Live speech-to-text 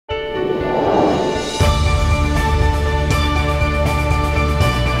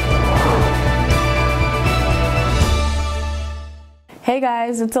Hey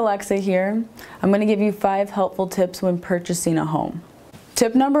guys, it's Alexa here. I'm going to give you 5 helpful tips when purchasing a home.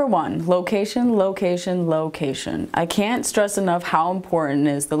 Tip number 1, location, location, location. I can't stress enough how important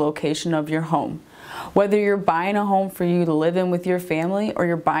is the location of your home. Whether you're buying a home for you to live in with your family or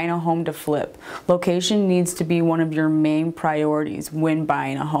you're buying a home to flip, location needs to be one of your main priorities when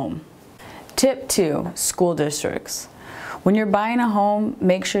buying a home. Tip 2, school districts. When you're buying a home,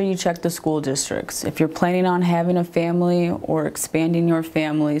 make sure you check the school districts. If you're planning on having a family or expanding your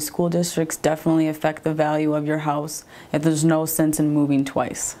family, school districts definitely affect the value of your house if there's no sense in moving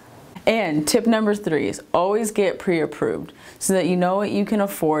twice. And tip number 3 is always get pre-approved so that you know what you can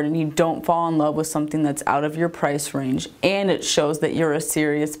afford and you don't fall in love with something that's out of your price range, and it shows that you're a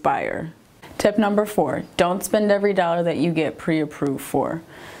serious buyer. Tip number 4, don't spend every dollar that you get pre-approved for.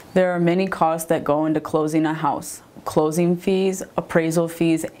 There are many costs that go into closing a house: closing fees, appraisal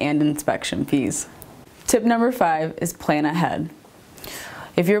fees, and inspection fees. Tip number 5 is plan ahead.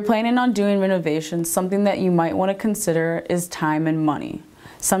 If you're planning on doing renovations, something that you might want to consider is time and money.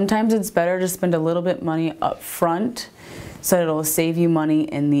 Sometimes it's better to spend a little bit money up front so that it'll save you money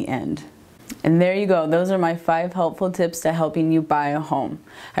in the end. And there you go, those are my 5 helpful tips to helping you buy a home.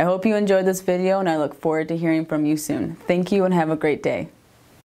 I hope you enjoyed this video and I look forward to hearing from you soon. Thank you and have a great day.